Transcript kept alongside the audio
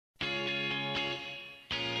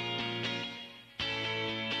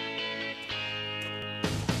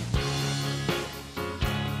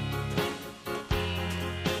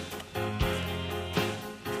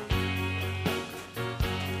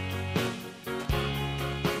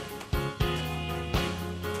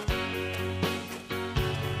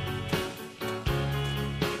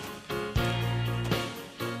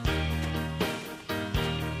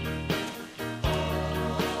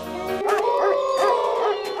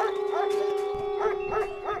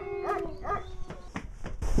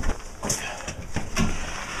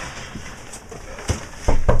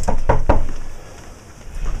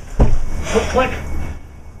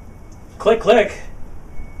click, click.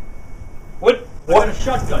 What? I got a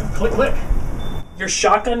shotgun. Click, click. Your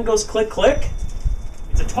shotgun goes click, click?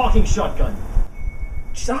 It's a talking shotgun.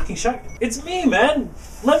 Talking shotgun? It's me, man.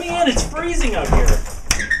 Let me in. It's freezing out here.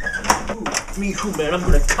 Me who, man? I'm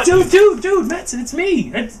gonna cut you. Dude, Manson, it's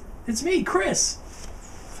me. It's me, Kris.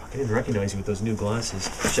 Fuck, I didn't recognize you with those new glasses.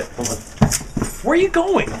 Shit, hold on. Where are you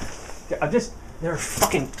going? There are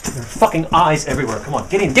fucking eyes everywhere. Come on,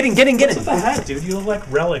 get in. What's with the hat, dude? You look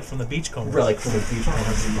like Relic from the Beachcombers. Relic from the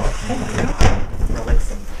Beachcombers. Oh my god. Relic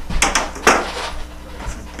from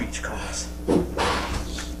Beachcombers.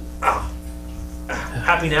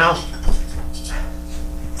 Happy now?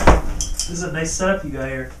 This is a nice setup you got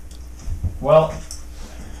here. Well,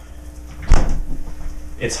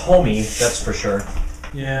 it's homey, that's for sure.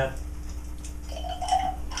 Yeah.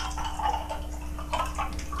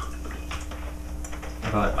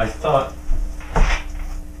 But I thought,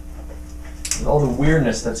 with all the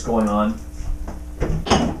weirdness that's going on,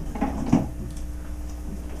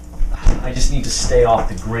 I just need to stay off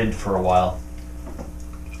the grid for a while.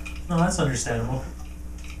 No, that's understandable.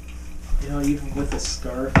 You know, even with this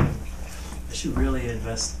scarf, I should really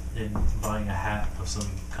invest in buying a hat of some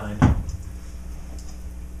kind.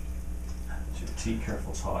 Gee,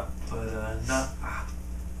 careful, it's hot. But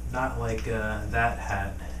not like that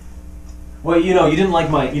hat. Well, you know, you didn't like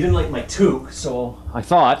my toque, so I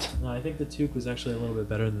thought. No, I think the toque was actually a little bit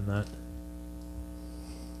better than that.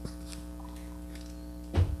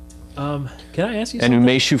 Can I ask you something? And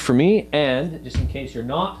umeshu for me, and just in case you're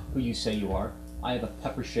not who you say you are, I have a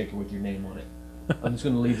pepper shaker with your name on it. I'm just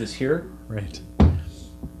going to leave this here. Right.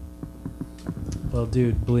 Well,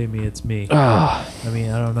 dude, believe me, it's me. Ah. I mean,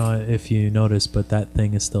 I don't know if you noticed, but that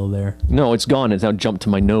thing is still there. No, it's gone. It's now jumped to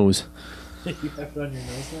my nose. You have it on your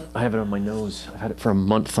nose now? I have it on my nose. I've had it for a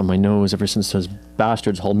month on my nose ever since those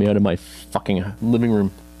bastards hauled me out of my fucking living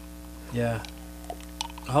room. Yeah.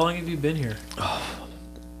 How long have you been here?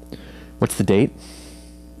 What's the date?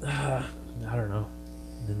 I don't know.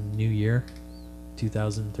 The new year,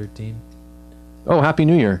 2013. Oh, Happy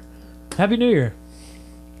New Year. Happy New Year.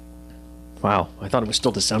 Wow, I thought it was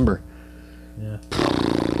still December. Yeah.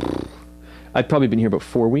 I'd probably been here about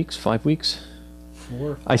 4 weeks, 5 weeks. 4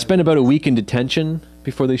 or 5. I spent about a week in detention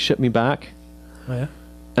before they shipped me back. Oh, yeah?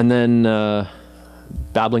 And then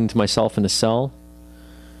babbling to myself in a cell.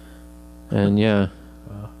 And yeah.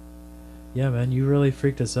 Wow. Yeah, man, you really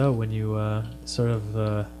freaked us out when you sort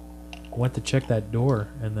of went to check that door,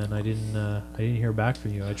 and then I didn't hear back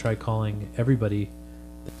from you. I tried calling everybody.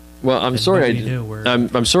 Well, I'm sorry.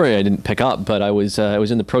 I'm sorry I didn't pick up, but I was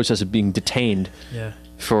in the process of being detained. Yeah.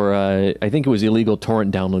 For I think it was illegal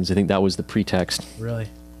torrent downloads. I think that was the pretext. Really?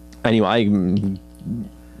 Anyway,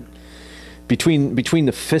 between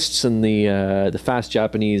the fists and the fast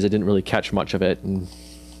Japanese, I didn't really catch much of it, and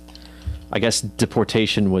I guess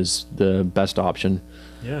deportation was the best option.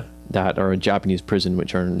 Yeah. That or a Japanese prison,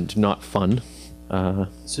 which are not fun.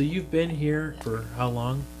 So you've been here for how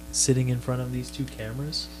long? Sitting in front of these two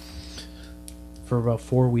cameras? For about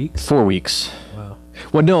 4 weeks? 4 weeks. Wow.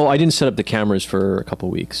 Well, no, I didn't set up the cameras for a couple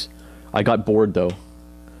weeks. I got bored, though.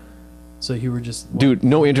 So you were just... Dude,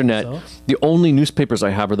 no internet. Yourself? The only newspapers I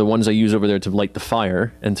have are the ones I use over there to light the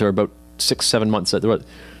fire, and they're about 6-7 months. They're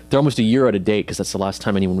almost a year out of date, because that's the last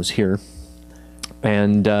time anyone was here.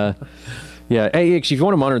 And, yeah. Hey, actually, if you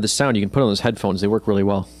want to monitor the sound, you can put on those headphones. They work really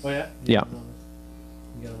well. Oh, yeah? Yeah.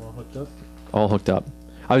 You got them all hooked up? All hooked up.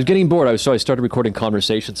 I was getting bored, so I started recording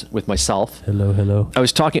conversations with myself. Hello. I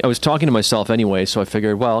was talking to myself anyway, so I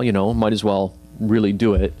figured, well, you know, might as well really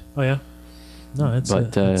do it. Oh yeah. No, it's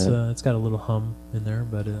got a little hum in there,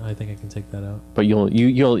 but I think I can take that out. But you'll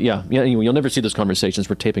anyway, you'll never see those conversations.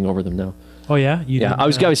 We're taping over them now. Oh yeah, I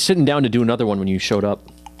was sitting down to do another one when you showed up.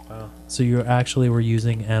 Wow. So you actually were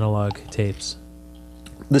using analog tapes.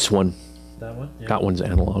 This one. That one. Yeah. That one's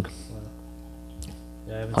analog. Wow.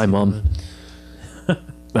 Yeah, I haven't Hi, seen Mom. one.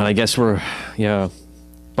 And I guess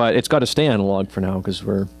but it's got to stay analog for now because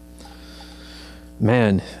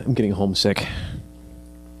man, I'm getting homesick.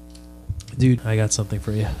 Dude, I got something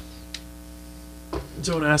for you.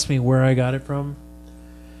 Don't ask me where I got it from.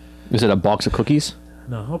 Is it a box of cookies?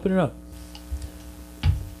 No, open it up.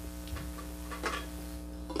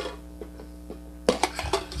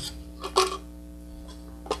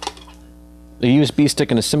 A USB stick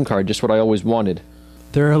and a SIM card, just what I always wanted.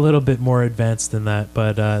 They're a little bit more advanced than that,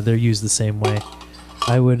 but they're used the same way.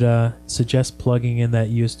 I would suggest plugging in that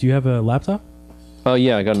USB. Do you have a laptop? Oh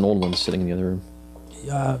yeah, I got an old one sitting in the other room.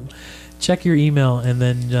 Check your email, and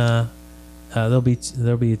then there'll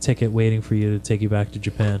be a ticket waiting for you to take you back to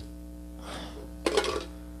Japan.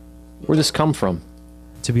 Where'd this come from?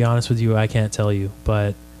 To be honest with you, I can't tell you,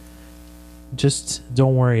 but just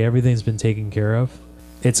don't worry. Everything's been taken care of.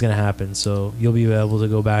 It's gonna happen, so you'll be able to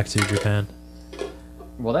go back to Japan.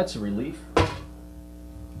 Well, that's a relief.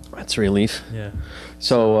 That's a relief. Yeah.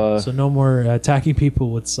 So So no more attacking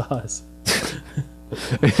people with saws.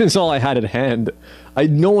 it's all I had at hand.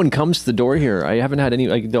 No one comes to the door here. I haven't had any,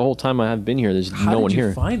 like, the whole time I have been here. There's How no did one you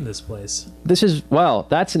here. find this place? This is, wow,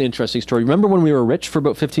 that's an interesting story. Remember when we were rich for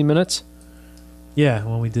about 15 minutes? Yeah,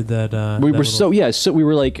 when we did that. We that were little- so we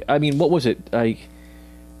were like, I mean, what was it?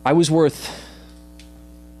 I was worth,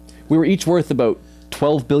 we were each worth about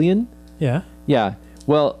 12 billion. Yeah. Yeah.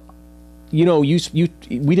 Well, you know, we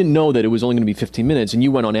didn't know that it was only going to be 15 minutes, and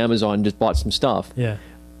you went on Amazon and just bought some stuff. Yeah.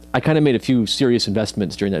 I kind of made a few serious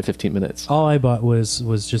investments during that 15 minutes. All I bought was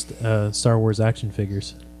just Star Wars action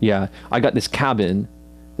figures. Yeah. I got this cabin,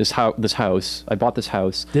 this house. I bought this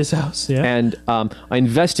house. This house, yeah. And I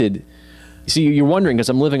invested. See, you're wondering, because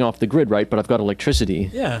I'm living off the grid, right? But I've got electricity.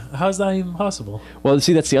 Yeah. How's that even possible? Well,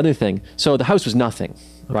 see, that's the other thing. So the house was nothing,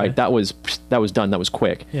 right? Okay. That was done. That was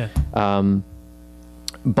quick. Yeah.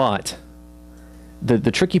 But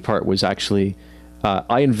the tricky part was actually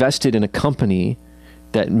I invested in a company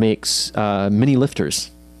that makes mini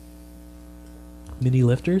lifters. Mini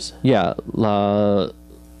lifters? Yeah,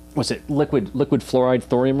 what's it? Liquid fluoride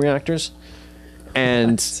thorium reactors.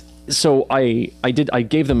 And so I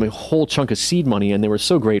gave them a whole chunk of seed money, and they were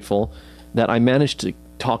so grateful that I managed to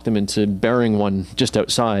talk them into burying one just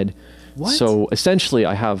outside. What? So essentially,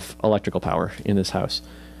 I have electrical power in this house,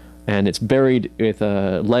 and it's buried with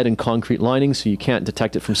lead and concrete lining, so you can't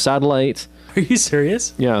detect it from satellite. Are you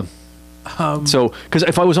serious? Yeah. So, because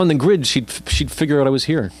if I was on the grid, she'd figure out I was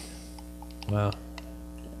here. Wow.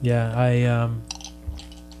 Yeah,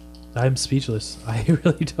 I'm speechless. I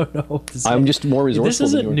really don't know what to say. I'm just more resourceful. This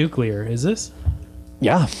isn't than you are. nuclear, is this?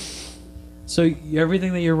 Yeah. So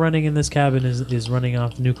everything that you're running in this cabin is running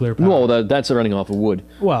off nuclear power. Well, that's running off of wood.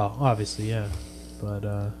 Well, obviously, yeah, but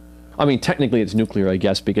I mean, technically, it's nuclear, I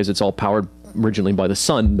guess, because it's all powered originally by the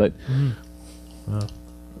sun. But wow,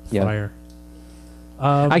 yeah. fire.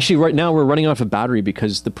 Actually, right now we're running off a battery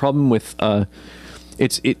because the problem with the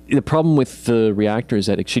problem with the reactor is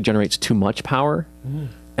that it actually generates too much power.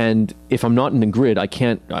 And if I'm not in the grid, I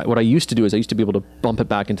can't. What I used to do is I used to be able to bump it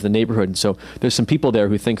back into the neighborhood. And so there's some people there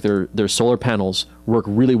who think their solar panels work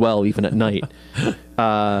really well even at night.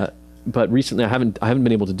 But recently I haven't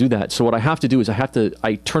been able to do that. So what I have to do is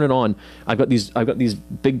I turn it on. I've got these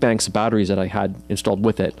big banks of batteries that I had installed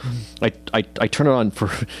with it. I turn it on for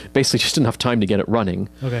basically just enough time to get it running.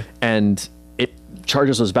 Okay. And it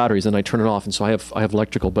charges those batteries, and I turn it off, and so I have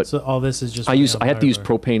electrical. But So all this is just. I have to use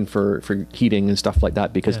power. propane for heating and stuff like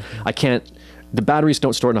that because Yeah. I can't. The batteries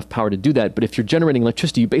don't store enough power to do that. But if you're generating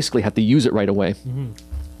electricity, you basically have to use it right away.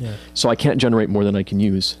 Yeah. So I can't generate more than I can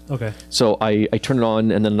use. Okay. So I turn it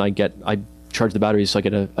on, and then I charge the batteries, so I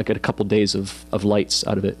get a couple days of lights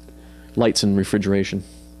out of it, lights and refrigeration.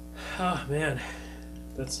 Oh man,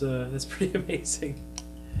 that's pretty amazing.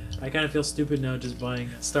 I kind of feel stupid now just buying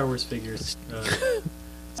Star Wars figures.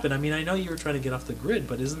 But I mean, I know you were trying to get off the grid,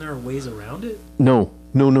 but isn't there ways around it? No,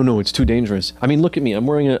 it's too dangerous. I mean, look at me. I'm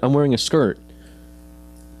wearing a skirt.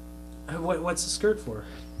 What's the skirt for?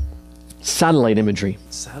 Satellite imagery.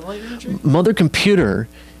 Satellite imagery? Mother computer,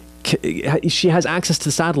 she has access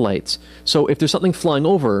to satellites. So if there's something flying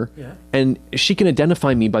over, Yeah. and she can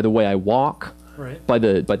identify me by the way I walk, Right. by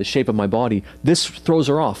the shape of my body, this throws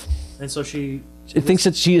her off. And so she. It thinks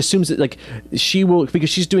that she assumes that, like, she will, because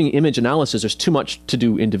she's doing image analysis. There's too much to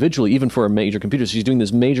do individually, even for a major computer. So she's doing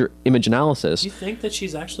this major image analysis. Do you think that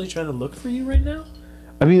she's actually trying to look for you right now?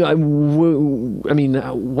 I mean, I have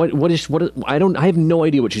no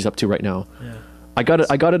idea what she's up to right now. Yeah. I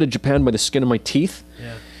got it in Japan by the skin of my teeth,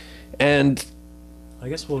 Yeah. and I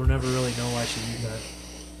guess we'll never really know why she did that.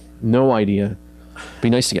 no idea. Be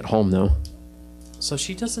nice to get home though. So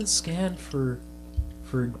she doesn't scan for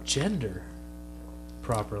gender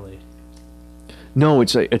properly. No,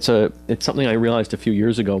 it's something I realized a few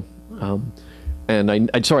years ago, and I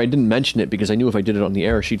didn't mention it because I knew if I did it on the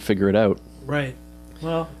air, she'd figure it out. Right.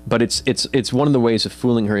 Well. But it's one of the ways of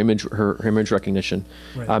fooling her image recognition.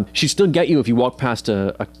 Right. She'd still get you if you walk past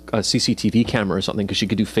a CCTV camera or something, because she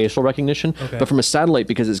could do facial recognition. Okay. But from a satellite,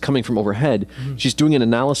 because it's coming from overhead, she's doing an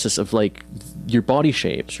analysis of like your body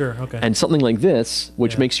shape. Sure. Okay. And something like this,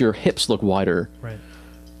 which Yeah. makes your hips look wider, right.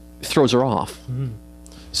 throws her off.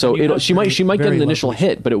 So You have she might get very an initial lovely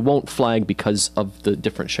hit, but it won't flag because of the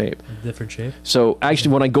different shape. Different shape. So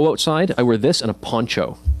actually, when I go outside, I wear this and a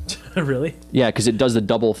poncho. Really? Yeah, because it does the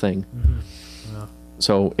double thing. Wow.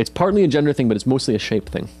 So it's partly a gender thing, but it's mostly a shape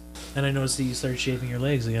thing. And I noticed that you started shaving your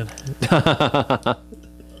legs again.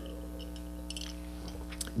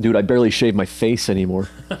 Dude, I barely shave my face anymore.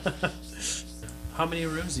 How many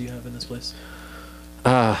rooms do you have in this place?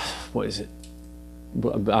 What is it?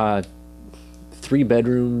 3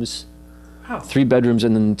 bedrooms. Wow. 3 bedrooms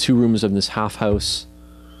and then 2 rooms in this half house.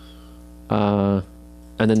 And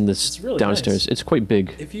then this It's really downstairs. nice. It's quite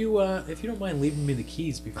big. If you don't mind leaving me the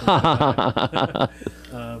keys before I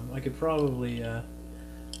could probably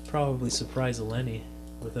surprise Eleni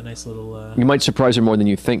with a nice little. You might surprise her more than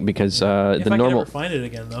you think because if the I normal can ever find it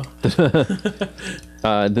again though.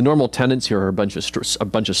 the normal tenants here are a bunch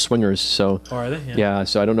of swingers. So Oh, are they? yeah.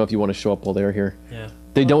 So I don't know if you want to show up while they're here. Yeah.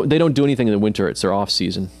 They don't do anything in the winter. It's their off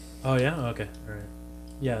season. Oh yeah. Okay. All right.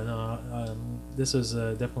 Yeah. No. This was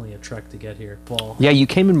definitely a trek to get here. Well. Yeah, you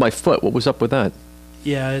came in by foot. What was up with that?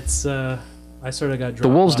 Yeah. It's. I sort of got. The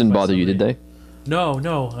wolves didn't bother you, did they? No.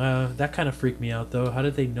 That kind of freaked me out though. How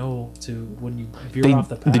did they know when you veer off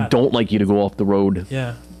the path? They don't like you to go off the road.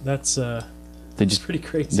 Yeah. That's. They just pretty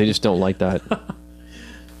crazy. They just don't like that.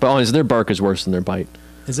 But honestly, their bark is worse than their bite.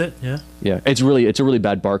 Is it? Yeah. Yeah, it's a really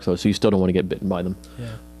bad bark though, so you still don't want to get bitten by them.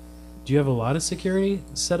 Yeah. Do you have a lot of security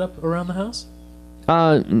set up around the house?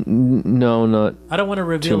 No, not. I don't want to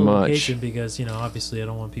reveal too the much. location because obviously I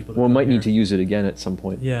don't want people to. Well, come might here. need to use it again at some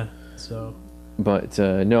point. Yeah. So. But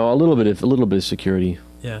no, a little bit of security.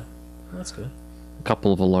 Yeah. Well, that's good. A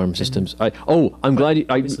couple of alarm systems. I'm glad you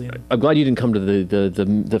didn't come to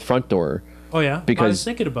the front door. Oh yeah. Because I was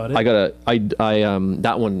thinking about it.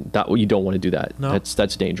 That one you don't want to do that. No?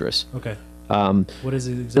 That's dangerous. Okay. What is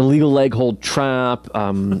it exactly? Illegal leg hold trap,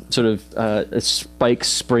 sort of a spike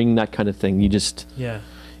spring, that kind of thing. You just Yeah.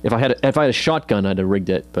 if I had a shotgun, I'd have rigged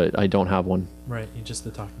it, but I don't have one. Right. You just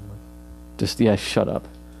the talking one. Just shut up.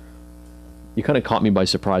 You kind of caught me by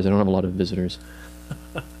surprise. I don't have a lot of visitors.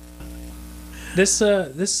 This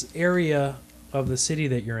area of the city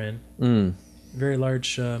that you're in, very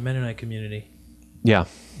large Mennonite community. Yeah.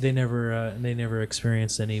 They never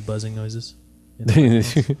experienced any buzzing noises.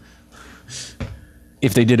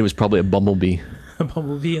 If they did, it was probably a bumblebee. A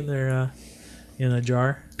bumblebee in their in a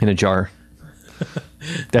jar. In a jar.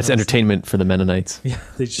 That's entertainment for the Mennonites. Yeah,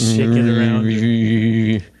 they just shake it around.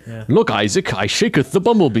 Yeah. Look, Isaac, I shaketh the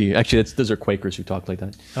bumblebee. Actually, those are Quakers who talk like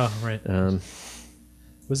that. Oh, right.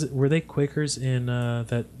 Were they Quakers in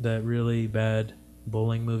that really bad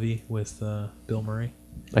bowling movie with Bill Murray?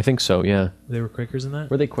 I think so. Yeah. They were Quakers in that.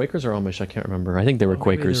 Were they Quakers or Amish? I can't remember. I think they were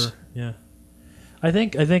Quakers. Yeah. I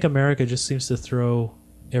think America just seems to throw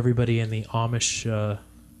everybody in the Amish.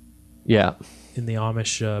 Yeah. In the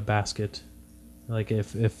Amish basket. Like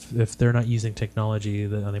if they're not using technology,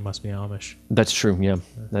 then they must be Amish. That's true. Yeah,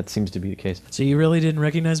 that seems to be the case. So you really didn't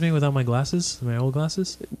recognize me without my glasses, my old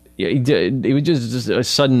glasses? Yeah, it was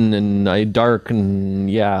just sudden and dark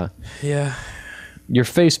and yeah. Yeah. Your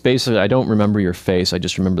face, basically, I don't remember your face. I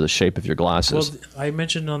just remember the shape of your glasses. Well, I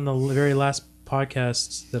mentioned on the very last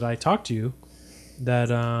podcast that I talked to you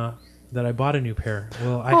that I bought a new pair.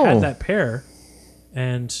 Well, I had that pair,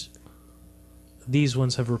 and these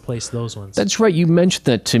ones have replaced those ones. That's right. You mentioned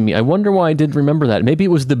that to me. I wonder why I didn't remember that. Maybe it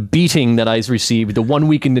was the beating that I received, the 1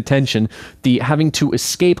 week in detention, the having to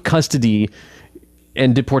escape custody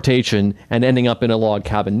and deportation and ending up in a log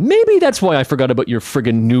cabin. Maybe that's why I forgot about your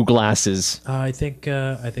friggin' new glasses. I think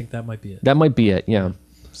that might be it. That might be it. Yeah.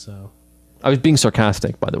 So. I was being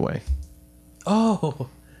sarcastic, by the way. Oh.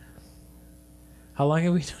 How long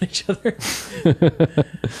have we known each other?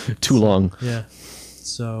 Too long. Yeah.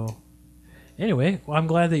 So. Anyway, well, I'm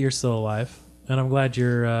glad that you're still alive, and I'm glad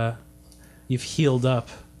you've healed up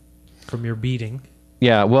from your beating.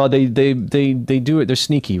 Yeah, well, they do it. They're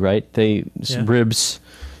sneaky, right? Ribs,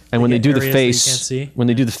 and when they do the face, you can't see? when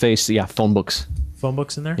they do the face, yeah, phone books. Phone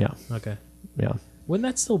books in there? Yeah. Okay. Yeah. Wouldn't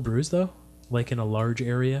that still bruise though? Like in a large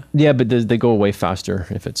area? Yeah, but they go away faster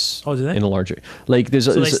if it's do they? in a larger. Like there's.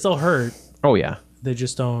 So they still hurt. Oh yeah. They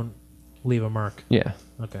just don't leave a mark. Yeah.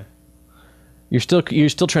 Okay. You're still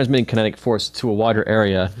transmitting kinetic force to a wider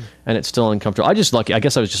area, and it's still uncomfortable. I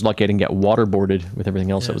guess I was just lucky I didn't get waterboarded with everything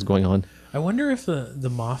else that was going on. I wonder if the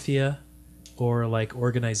mafia, or like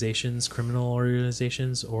organizations, criminal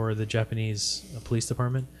organizations, or the Japanese police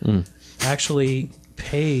department actually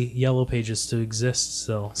pay Yellow Pages to exist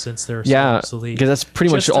still, since they're so obsolete. Because that's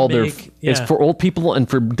pretty much all it's for old people and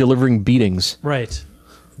for delivering beatings. Right.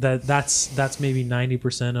 That's maybe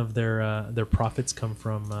 90% of their profits come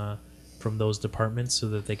from those departments, so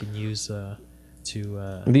that they can use the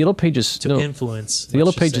Yellow Pages to influence. The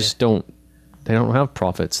Yellow Pages don't have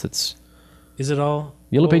profits. Is it all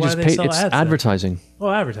Yellow Pages pay? It's ads advertising. Then?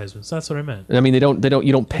 Oh, advertisements. That's what I meant. I mean, you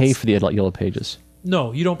don't pay for the Yellow Pages.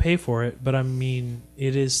 No, you don't pay for it, but I mean,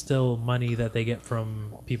 it is still money that they get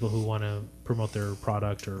from people who want to promote their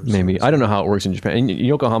product or Maybe. service. I don't know how it works in Japan. In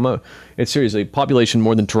Yokohama, it's seriously population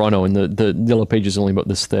more than Toronto, and the yellow page is only about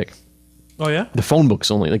this thick. Oh yeah, The phone book's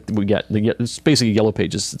only like it's basically yellow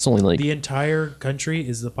pages. It's only like the entire country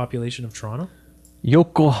is the population of Toronto.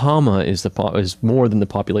 Yokohama is is more than the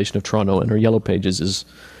population of Toronto, and our yellow pages is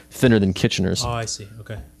thinner than Kitchener's. Oh, I see.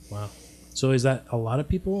 Okay, wow. So is that a lot of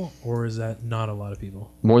people, or is that not a lot of people?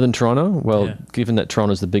 More than Toronto? Well, Yeah. given that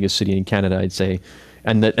Toronto's the biggest city in Canada, I'd say,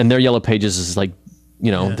 and their yellow pages is like,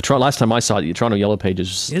 Yeah. the last time I saw it, the Toronto yellow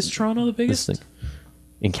pages Is Toronto the biggest? thing.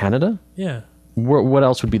 In Canada. Yeah. What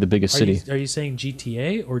else would be the biggest city? Are you saying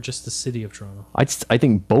GTA or just the city of Toronto? I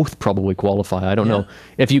think both probably qualify. I don't Yeah. know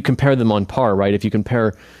if you compare them on par, right? If you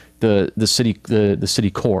compare the city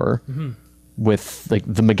core with like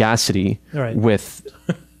the megacity Right. with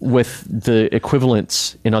the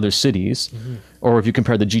equivalents in other cities, or if you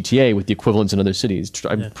compare the GTA with the equivalents in other cities,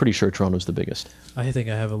 I'm pretty sure Toronto's the biggest. I think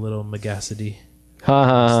I have a little megacity Ha in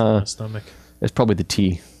ha! my stomach. It's probably the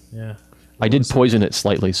T. Yeah. I did poison it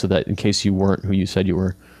slightly so that in case you weren't who you said you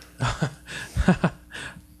were.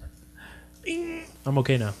 I'm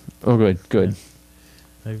okay now. Oh, good.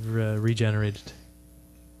 I've regenerated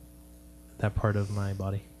that part of my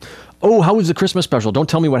body. Oh, how was the Christmas special? Don't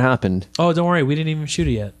tell me what happened. Oh, don't worry. We didn't even shoot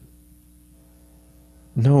it yet.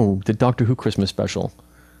 No, the Doctor Who Christmas special.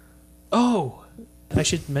 Oh, I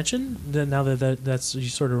should mention that now that's you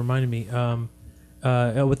sort of reminded me.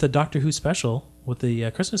 With the Doctor Who special, with the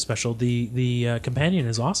Christmas special, the companion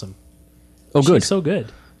is awesome. Oh, good. She's so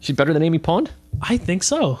good. She's better than Amy Pond? I think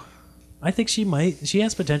so. I think she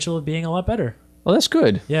has potential of being a lot better. Oh, that's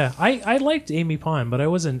good. Yeah, I liked Amy Pond, but I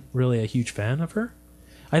wasn't really a huge fan of her.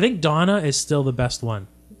 I think Donna is still the best one.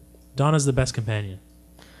 Donna's the best companion.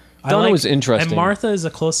 Donna was interesting. And Martha is a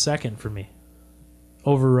close second for me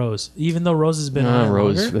over Rose, even though Rose has been on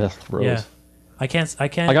Rose. longer. Ugh, Rose. Yeah, I can't. I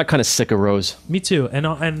got kind of sick of Rose. Me too, and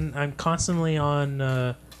I'm constantly on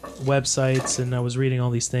websites, and I was reading all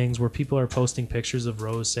these things where people are posting pictures of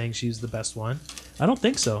Rose saying she's the best one. I don't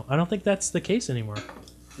think so. I don't think that's the case anymore.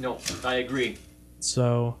 No, I agree.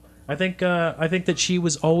 So I think that she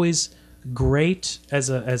was always great as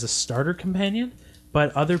a starter companion,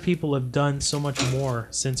 but other people have done so much more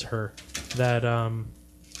since her that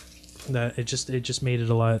that it just made it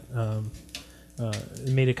a lot. It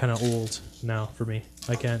made it kind of old now for me.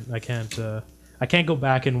 I can't go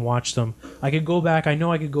back and watch them. I could go back. I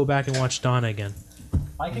know I could go back and watch Donna again.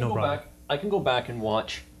 I can No go problem. back. I can go back and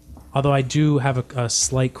watch. Although I do have a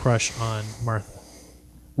slight crush on Martha.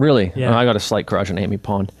 Really? Yeah. I got a slight crush on Amy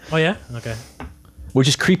Pond, Oh yeah. Okay. which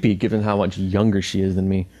is creepy given how much younger she is than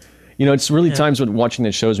me. You know, it's really times when watching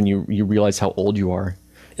the shows when you realize how old you are.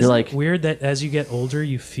 You're Isn't like, it weird that as you get older,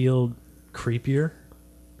 you feel creepier?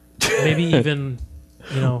 Maybe even,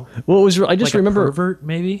 well, it was. I just like remember. a pervert,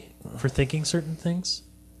 maybe for thinking certain things.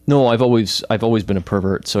 No, I've always been a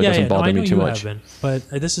pervert, so it doesn't bother I know me too you much. have been, but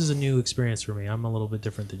this is a new experience for me. I'm a little bit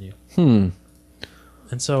different than you.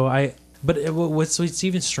 And so what's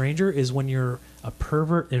even stranger is when you're a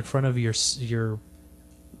pervert in front of your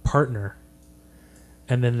partner,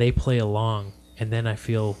 and then they play along, and then I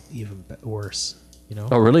feel even worse. You know?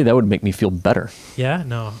 Oh, really? That would make me feel better. Yeah,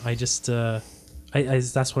 no, I just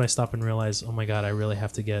that's when I stop and realize, oh my god, I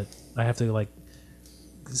have to like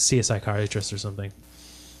see a psychiatrist or something.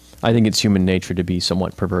 I think it's human nature to be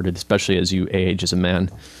somewhat perverted, especially as you age as a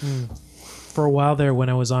man. For a while there, when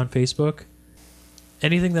I was on Facebook,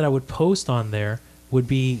 anything that I would post on there would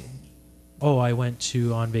be, oh, I went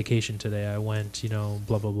on vacation today. I went,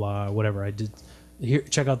 blah blah blah, whatever. I did. Here,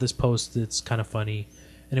 check out this post. It's kind of funny,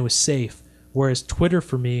 and it was safe. Whereas Twitter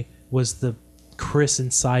for me was the Kris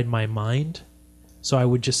inside my mind. So I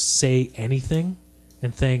would just say anything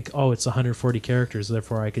and think, oh, it's 140 characters,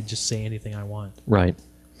 therefore I could just say anything I want. Right.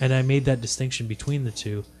 And I made that distinction between the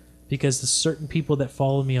two because the certain people that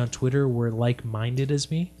follow me on Twitter were like-minded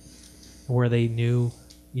as me, where they knew,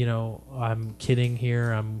 I'm kidding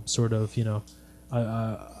here. I'm sort of,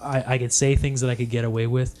 I could say things that I could get away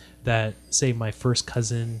with that, say, my first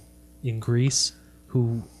cousin in Greece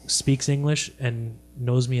who speaks English and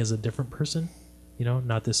knows me as a different person,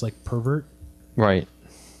 not this like pervert. Right.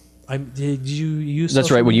 Did you use That's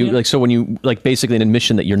social right. When media? you basically an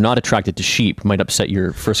admission that you're not attracted to sheep might upset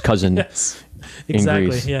your first cousin. Yes,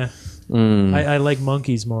 exactly. Greece. Yeah, I like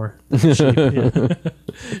monkeys more. Than sheep, yeah.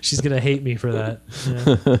 She's gonna hate me for that.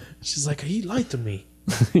 Yeah. She's like, he lied to me.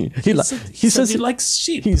 He says he likes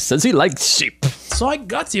sheep. He says he likes sheep. So I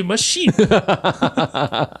got him a sheep.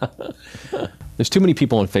 There's too many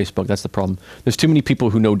people on Facebook. That's the problem. There's too many people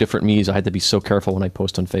who know different me's. I had to be so careful when I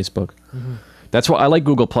post on Facebook. That's why I like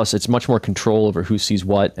Google Plus. It's much more control over who sees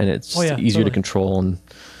what, and it's easier to control. And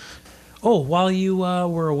while you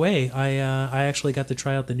were away, I actually got to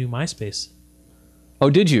try out the new MySpace. Oh,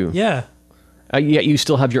 did you? Yeah. Yet you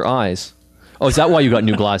still have your eyes. Oh, is that why you got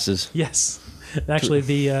new glasses? Yes. Actually,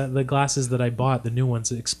 the glasses that I bought, the new ones,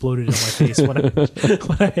 exploded in my face when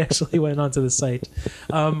I actually went onto the site.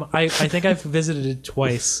 I think I've visited it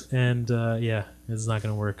twice, and it's not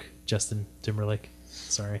going to work. Justin Timberlake,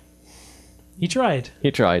 sorry. He tried.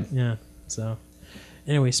 Yeah. So,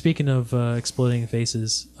 anyway, speaking of exploding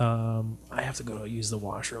faces, I have to go use the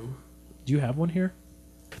washroom. Do you have one here?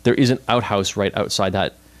 There is an outhouse right outside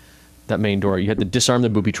that main door. You had to disarm the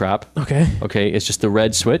booby trap. Okay. Okay, it's just the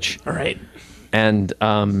red switch. All right. And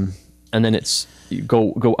then it's you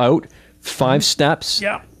go out 5 steps.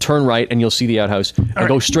 Yeah. Turn right, and you'll see the outhouse. And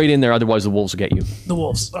go straight in there. Otherwise, the wolves will get you. The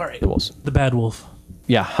wolves. All right. The wolves. The bad wolf.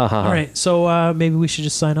 Yeah. All right. So maybe we should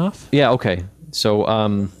just sign off. Yeah. Okay.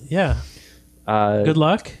 So yeah. Good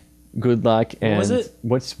luck. Good luck. And what was it?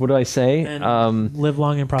 What did I say? And live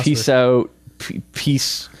long and prosper. Peace out.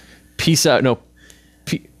 Peace out. No.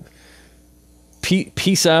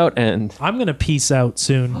 Peace out, and I'm gonna peace out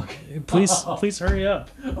soon. Okay. Please hurry up.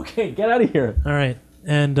 Okay, get out of here. All right,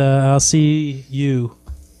 and I'll see you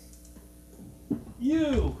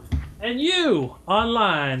and you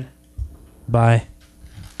online. Bye.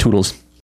 Toodles.